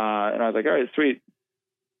 And I was like, all right, sweet.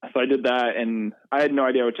 So I did that, and I had no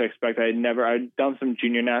idea what to expect. I'd done some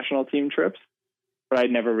junior national team trips, but I'd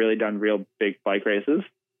never really done real big bike races.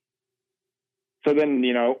 So then,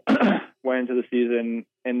 went into the season,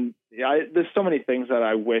 and there's so many things that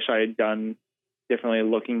I wish I had done differently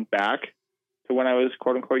looking back to when I was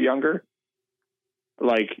quote unquote younger.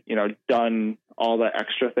 Done all the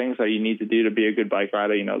extra things that you need to do to be a good bike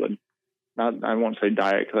rider, I won't say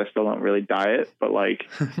diet because I still don't really diet, but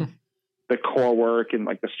the core work and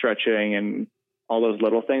the stretching and all those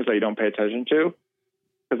little things that you don't pay attention to.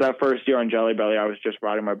 Because that first year on Jelly Belly, I was just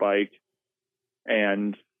riding my bike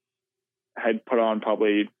and had put on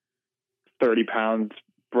probably 30 pounds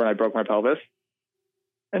when I broke my pelvis.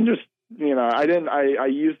 And just, I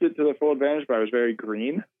used it to the full advantage, but I was very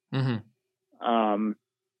green. Mm-hmm. And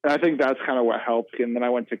I think that's kind of what helped. And then I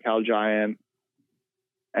went to Cal Giant,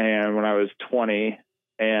 and when I was 20,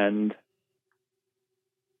 and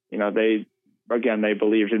they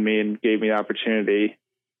believed in me and gave me the opportunity.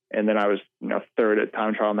 And then I was, third at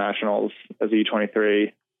time trial nationals as a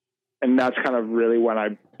U23. And that's kind of really when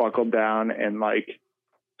I buckled down and like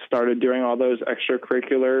started doing all those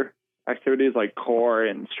extracurricular activities like core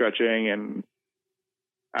and stretching and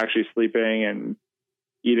actually sleeping and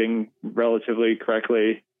eating relatively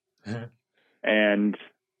correctly. And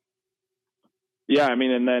yeah, I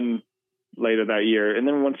mean, and then later that year, and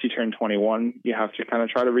then once you turn 21, you have to kind of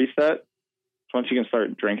try to reset. Once you can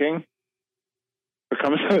start drinking,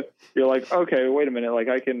 you're like, okay, wait a minute, like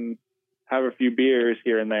I can have a few beers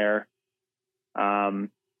here and there. And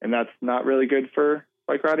that's not really good for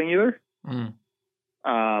bike riding either.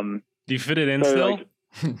 Do you fit it in still?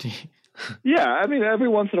 Like, yeah, I mean, every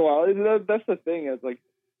once in a while. That's the thing is like,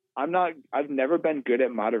 I've never been good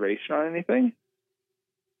at moderation on anything.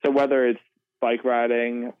 So whether it's bike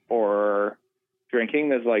riding or drinking,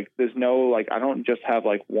 there's no, like, I don't just have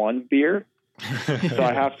like one beer. So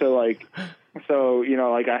I have to like, so, you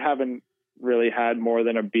know, like I haven't really had more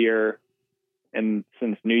than a beer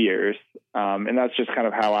since New Year's. And that's just kind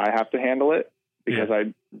of how I have to handle it because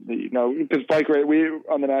because bike ride, we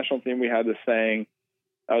on the national team, we had this saying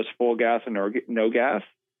that was full gas and no gas.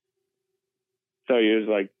 So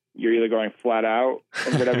you're you're either going flat out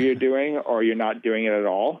in whatever you're doing or you're not doing it at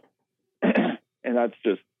all. And that's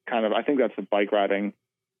just kind of, I think that's a bike rider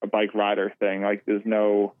thing. Like there's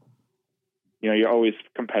no, you know, you're always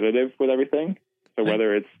competitive with everything. So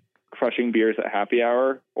whether it's crushing beers at happy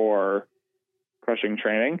hour or crushing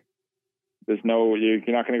training, you're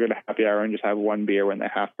not going to go to happy hour and just have one beer when they're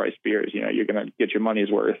half price beers. You know, you're going to get your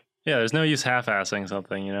money's worth. Yeah. There's no use half-assing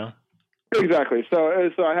something, you know? Exactly. So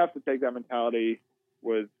I have to take that mentality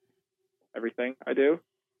with everything I do,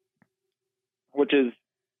 which is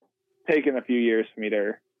taken a few years for me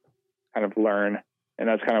to kind of learn. And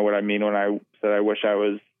that's kind of what I mean when I said I wish I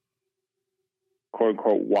was quote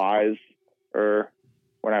unquote wise, or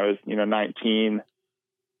when I was, 19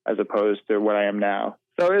 as opposed to what I am now.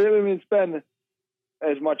 So I mean, it's been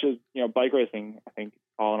as much as, bike racing, I think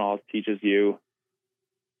all in all teaches you.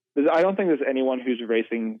 I don't think there's anyone who's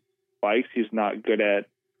racing bikes who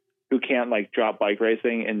can't like drop bike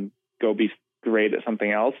racing and go be great at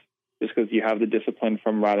something else, just because you have the discipline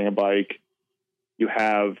from riding a bike. You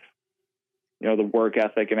have, the work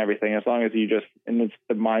ethic and everything, as long as you and it's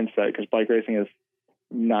the mindset, because bike racing is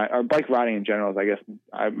not, or bike riding in general is, I guess,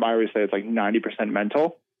 I always say it's like 90%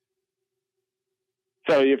 mental.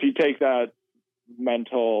 So if you take that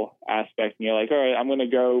mental aspect and you're like, all right, I'm going to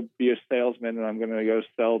go be a salesman and I'm going to go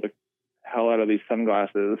sell the hell out of these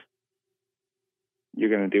sunglasses, you're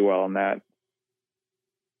going to do well in that.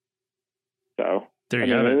 So there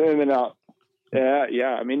you have it.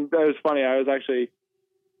 Yeah. I mean, that was funny. I was actually,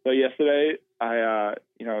 so yesterday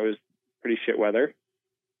it was pretty shit weather,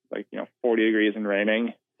 like, 40 degrees and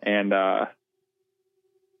raining. And, I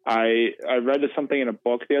read something in a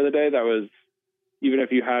book the other day that was, even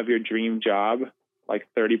if you have your dream job, like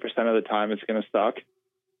 30% of the time it's going to suck.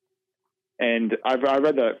 And I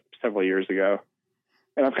read that several years ago,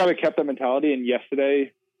 and I've kind of kept that mentality. And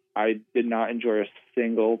yesterday I did not enjoy a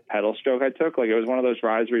single pedal stroke I took. Like, it was one of those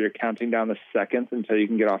rides where you're counting down the seconds until you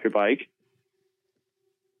can get off your bike.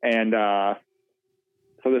 And,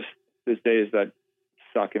 so there's days that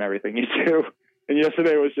suck in everything you do. And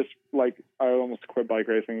yesterday was just like, I almost quit bike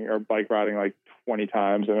racing or bike riding like 20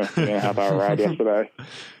 times in a 3.5 hour ride yesterday.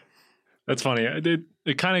 That's funny.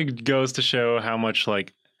 It kind of goes to show how much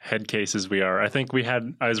like head cases we are. I think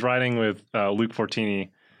I was riding with Luke Fortini,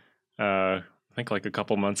 I think like a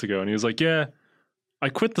couple months ago, and he was like, yeah, I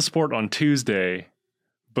quit the sport on Tuesday,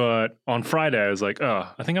 but on Friday I was like, oh,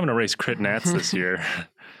 I think I'm going to race Crit Nats this year.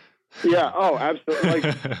 Yeah. Oh, absolutely.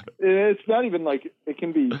 Like, it's not even like, it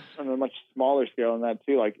can be on a much smaller scale than that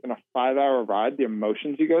too. Like in a 5-hour ride, the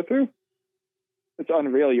emotions you go through, it's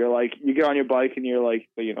unreal. You're like, you get on your bike and you're like,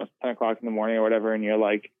 10 o'clock in the morning or whatever. And you're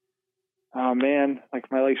like, oh man, like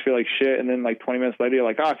my legs feel like shit. And then like 20 minutes later, you're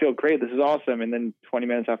like, oh, I feel great. This is awesome. And then 20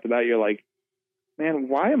 minutes after that, you're like, man,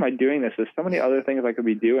 why am I doing this? There's so many other things I could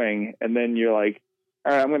be doing. And then you're like,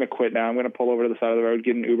 all right, I'm going to quit now. I'm going to pull over to the side of the road,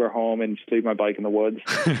 get an Uber home, and just leave my bike in the woods.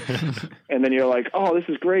 And then you're like, oh, this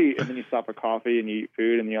is great. And then you stop for coffee and you eat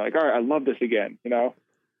food, and you're like, all right, I love this again, And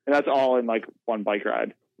that's all in like one bike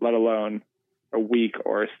ride, let alone a week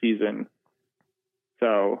or a season.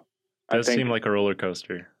 So it does seem like a roller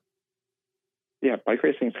coaster. Yeah, bike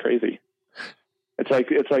racing is crazy. It's like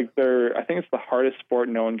I think it's the hardest sport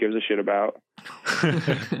no one gives a shit about.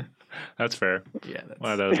 That's fair. Yeah, that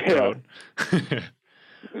was a quote.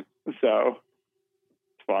 So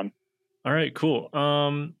it's fun. All right, cool.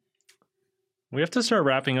 We have to start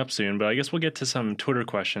wrapping up soon, but I guess we'll get to some Twitter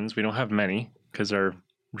questions. We don't have many because we're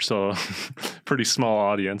still a pretty small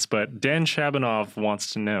audience, but Dan Shabanov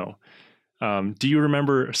wants to know, Do you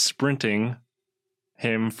remember sprinting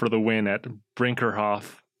him for the win at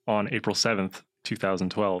Brinkerhoff on April 7th,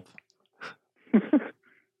 2012?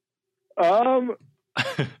 I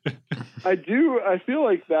do. I feel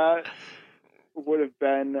like that would have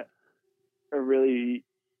been a really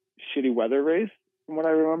shitty weather race from what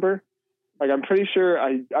I remember. Like, I'm pretty sure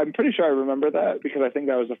I remember that because I think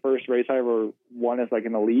that was the first race I ever won as like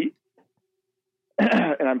an elite.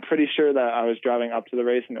 And I'm pretty sure that I was driving up to the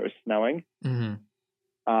race and it was snowing. Mm-hmm.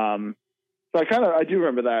 So I do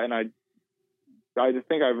remember that. And I just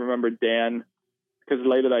think I remember Dan, because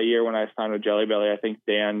later that year when I signed with Jelly Belly, I think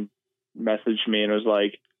Dan messaged me and was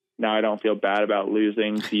like, now I don't feel bad about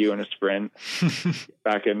losing to you in a sprint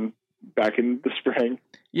back in the spring.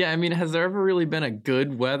 Yeah, I mean, has there ever really been a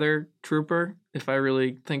good weather trooper? If I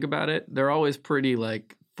really think about it, they're always pretty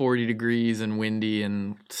like 40 degrees and windy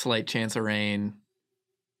and slight chance of rain.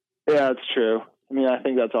 Yeah, it's true. I mean, I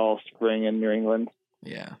think that's all spring in New England.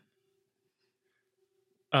 Yeah.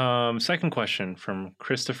 Second question from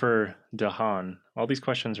Christopher DeHaan. All these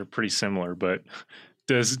questions are pretty similar, but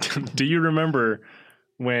do you remember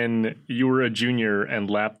when you were a junior and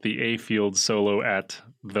lapped the A field solo at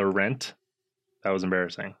the Rent? That was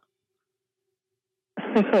embarrassing.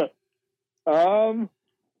 I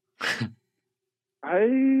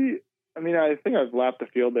mean, I think I've lapped the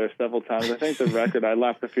field there several times. I think the record, I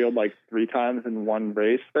lapped the field like 3 times in one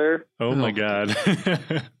race there. Oh my God.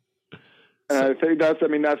 And I think that's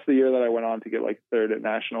the year that I went on to get like 3rd at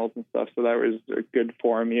nationals and stuff. So that was a good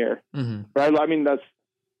form year. Mm-hmm. But I mean, that's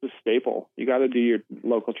the staple. You got to do your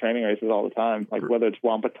local training races all the time. Like whether it's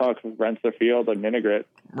Wampatuck, Rensselaer Field, or Ninigret.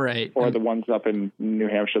 Right. Or the ones up in New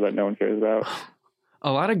Hampshire that no one cares about.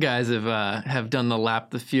 A lot of guys have done the lap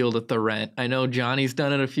the field at the Rent. I know Johnny's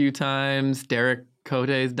done it a few times. Derek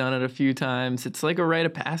Cote's done it a few times. It's like a rite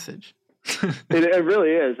of passage. It really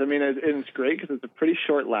is. I mean, it's great because it's a pretty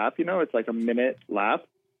short lap. You know, it's like a minute lap.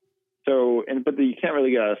 So, but you can't really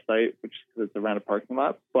get out of sight, which because it's around a parking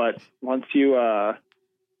lot. But once you lap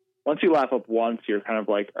up once, you're kind of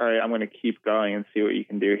like, all right, I'm going to keep going and see what you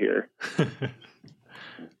can do here.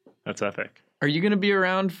 That's epic. Are you going to be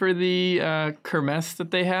around for the Kermesse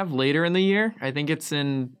that they have later in the year? I think it's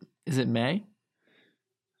is it May?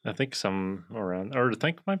 I think some around, or I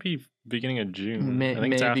think it might be beginning of June. I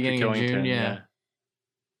think it's after beginning of Killington, June, yeah.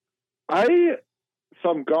 So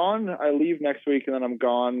I'm gone. I leave next week and then I'm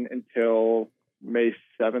gone until May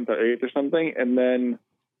 7th or 8th or something. And then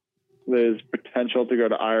there's potential to go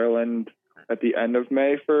to Ireland at the end of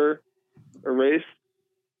May for a race.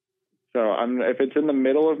 So if it's in the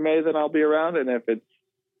middle of May, then I'll be around. And if it's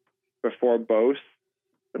before Beauce,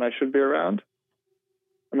 then I should be around.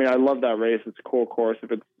 I mean, I love that race. It's a cool course. I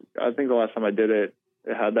think the last time I did it,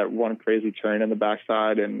 it had that one crazy turn in the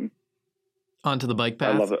backside and onto the bike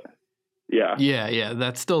path. I love it. Yeah. Yeah.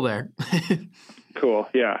 That's still there. Cool.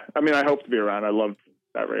 Yeah. I mean, I hope to be around. I love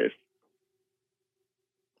that race.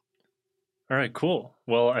 All right, cool.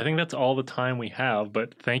 Well, I think that's all the time we have,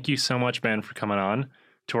 but thank you so much, Ben, for coming on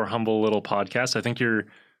to our humble little podcast. I think you're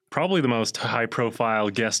probably the most high-profile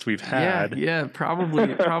guest we've had. Yeah,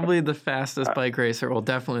 probably the fastest bike racer. Well,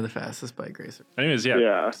 definitely the fastest bike racer. Anyways,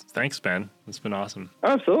 yeah. Thanks, Ben. It's been awesome.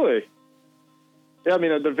 Absolutely. Yeah, I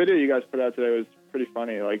mean, the video you guys put out today was pretty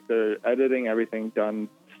funny. Like, the editing, everything done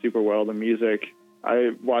super well. The music,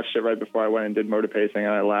 I watched it right before I went and did motor pacing,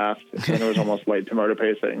 and I laughed. And it was almost late to motor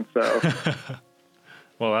pacing, so.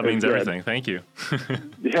 Well, that means everything. Thank you.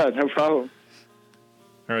 Yeah, no problem.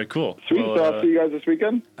 All right, cool. Sweet. Well, So I'll see you guys this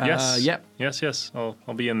weekend? Yes. Yep. Yes. I'll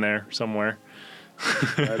be in there somewhere.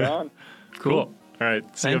 Right on. Cool. All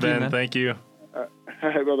right. See you, Ben. man. Thank you.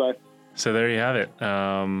 Bye-bye. So there you have it.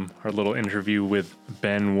 Our little interview with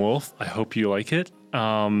Ben Wolf. I hope you like it.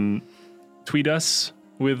 Tweet us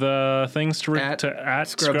with things to at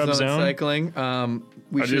Scrub Zone Cycling.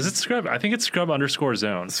 Is it Scrub? I think it's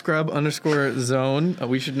Scrub_Zone. Scrub_Zone.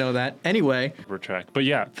 We should know that. Anyway. But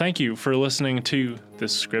yeah, thank you for listening to the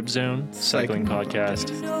Scrub Zone Cycling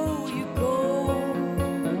Podcast.